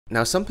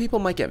Now, some people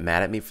might get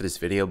mad at me for this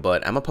video,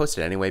 but I'm gonna post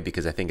it anyway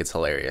because I think it's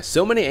hilarious.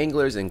 So many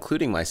anglers,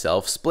 including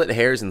myself, split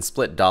hairs and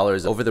split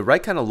dollars over the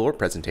right kind of lure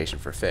presentation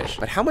for fish.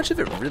 But how much of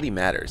it really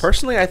matters?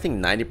 Personally, I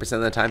think 90%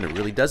 of the time it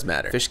really does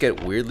matter. Fish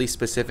get weirdly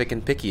specific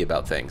and picky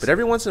about things. But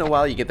every once in a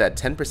while you get that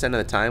 10% of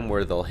the time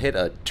where they'll hit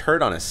a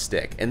turd on a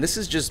stick. And this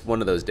is just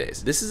one of those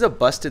days. This is a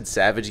busted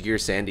Savage Gear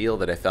sand eel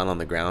that I found on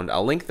the ground.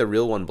 I'll link the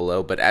real one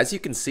below, but as you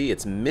can see,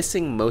 it's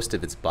missing most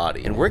of its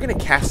body. And we're gonna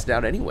cast it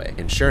out anyway.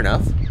 And sure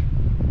enough,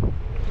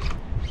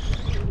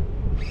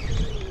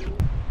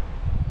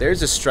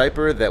 there's a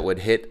striper that would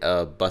hit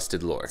a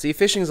busted lure. See,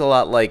 fishing's a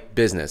lot like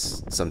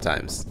business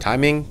sometimes.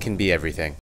 Timing can be everything.